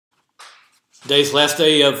Today's last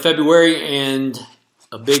day of February and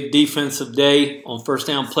a big defensive day on First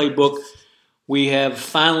Down Playbook. We have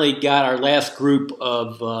finally got our last group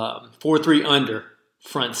of 4-3 under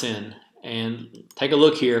fronts in. And take a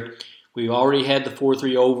look here. We've already had the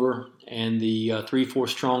 4-3 over and the 3-4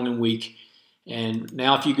 strong and weak. And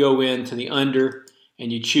now if you go into the under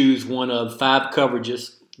and you choose one of 5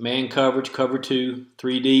 coverages, man coverage, cover 2,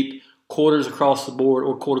 3 deep, quarters across the board,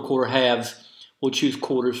 or quarter halves, we'll choose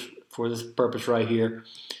quarters for this purpose right here.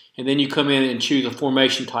 And then you come in and choose a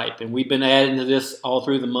formation type. And we've been adding to this all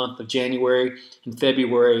through the month of January and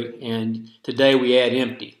February. And today we add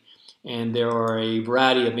empty. And there are a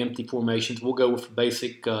variety of empty formations. We'll go with a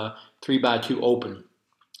basic 3x2 open.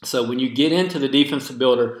 So when you get into the defensive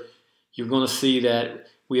builder, you're going to see that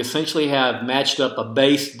we essentially have matched up a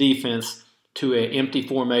base defense to an empty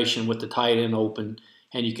formation with the tight end open,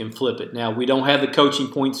 and you can flip it. Now, we don't have the coaching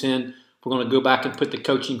points in. We're going to go back and put the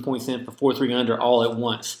coaching points in for 4-3 under all at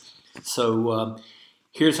once. So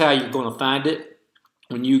here's how you're going to find it.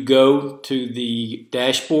 When you go to the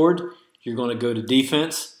dashboard, you're going to go to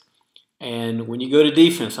defense. And when you go to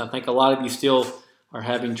defense, I think a lot of you still are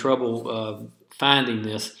having trouble finding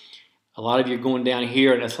this. A lot of you are going down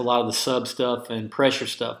here, and that's a lot of the sub stuff and pressure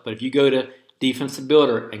stuff. But if you go to defensive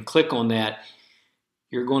builder and click on that,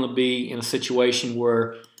 you're going to be in a situation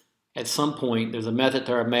where at some point, there's a method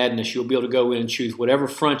to our madness. You'll be able to go in and choose whatever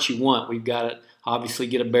front you want. We've got to obviously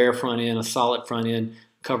get a bare front end, a solid front end,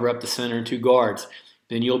 cover up the center and 2 guards.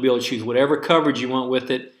 Then you'll be able to choose whatever coverage you want with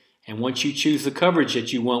it. And once you choose the coverage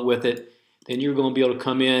that you want with it, then you're going to be able to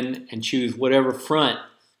come in and choose whatever formation,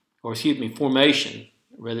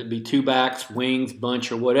 whether it be 2 backs, wings,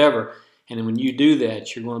 bunch, or whatever. And then when you do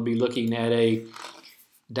that, you're going to be looking at a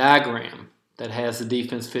diagram that has the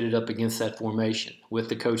defense fitted up against that formation with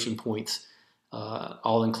the coaching points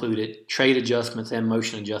all included, trade adjustments and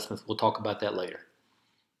motion adjustments. We'll talk about that later.